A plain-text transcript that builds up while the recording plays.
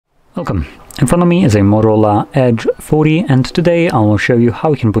Welcome. In front of me is a Motorola Edge 40, and today I will show you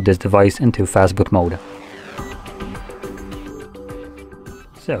how we can put this device into Fastboot mode.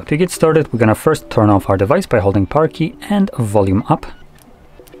 So to get started, we're going to first turn off our device by holding power key and volume up.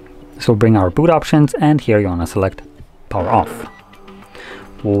 This will bring our boot options, and here you want to select power off.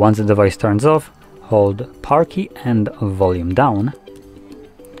 Once the device turns off, hold power key and volume down,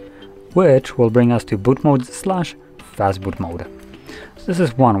 which will bring us to boot mode / Fastboot mode. So this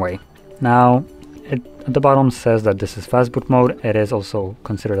is one way. Now, at the bottom says that this is Fastboot mode. It is also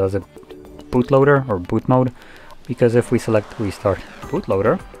considered as a bootloader or boot mode, because if we select restart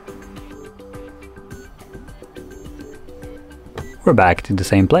bootloader, we're back to the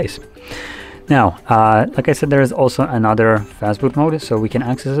same place. Now, like I said, there is also another Fastboot mode, so we can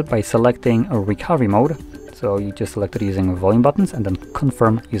access it by selecting a recovery mode. So you just select it using volume buttons and then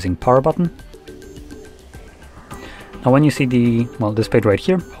confirm using power button. Now when you see this page right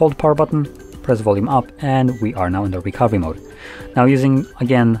here, hold power button, press volume up, and we are now in the recovery mode. Now using,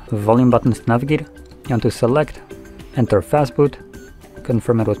 again, volume buttons to navigate, you want to select, enter Fastboot,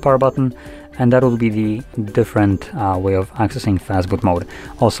 confirm it with power button, and that will be the different way of accessing Fastboot mode.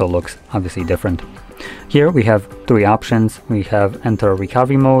 Also looks obviously different. Here we have three options. We have enter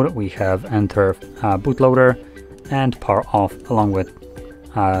recovery mode, we have enter bootloader, and power off, along with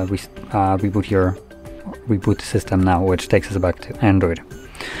reboot the system now, which takes us back to Android.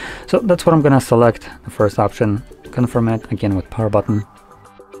 So that's what I'm gonna select, the first option, confirm it again with power button.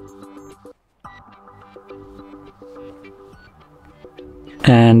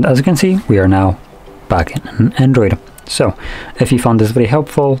 And as you can see, we are now back in Android. So if you found this very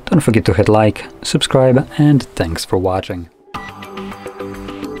helpful, don't forget to hit like, subscribe, and thanks for watching.